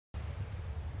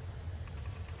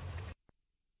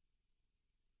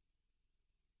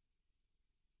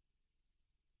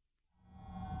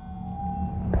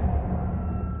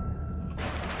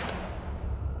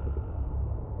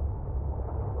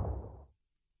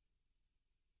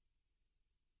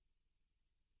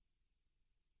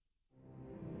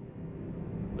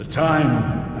The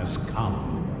time has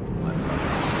come, my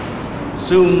brothers.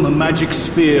 Soon the magic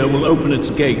sphere will open its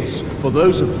gates for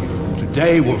those of you who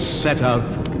today will set out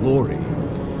for glory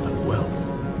and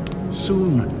wealth.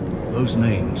 Soon, those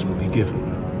names will be given.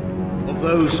 Of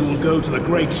those who will go to the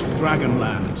great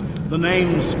Dragonland, the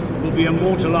names will be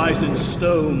immortalized in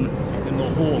stone in the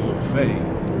Hall of Fame,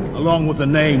 along with the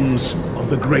names of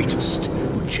the greatest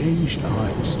who changed our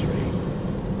history,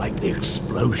 like the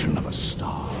explosion of a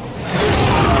star.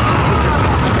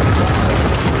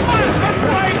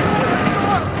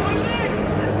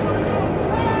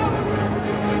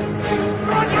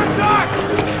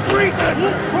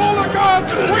 Roll the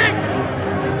guards, quick!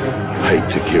 Hate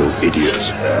to kill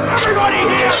idiots. Everybody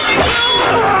here!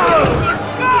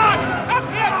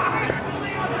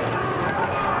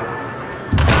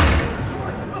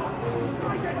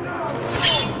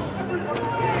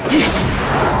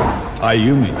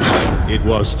 Ayumi, it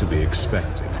was to be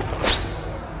expected.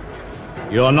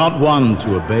 You're not one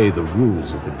to obey the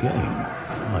rules of the game,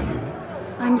 are you?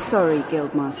 I'm sorry,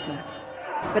 Guildmaster,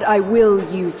 but I will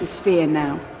use the sphere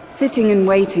now. Sitting and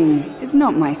waiting is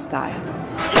not my style.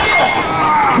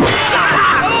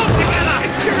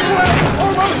 It's giving way!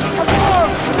 Almost! Come on!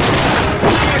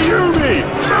 Ayumi!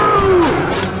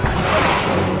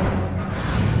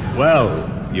 Move! Well,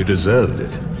 you deserved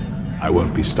it. I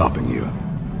won't be stopping you.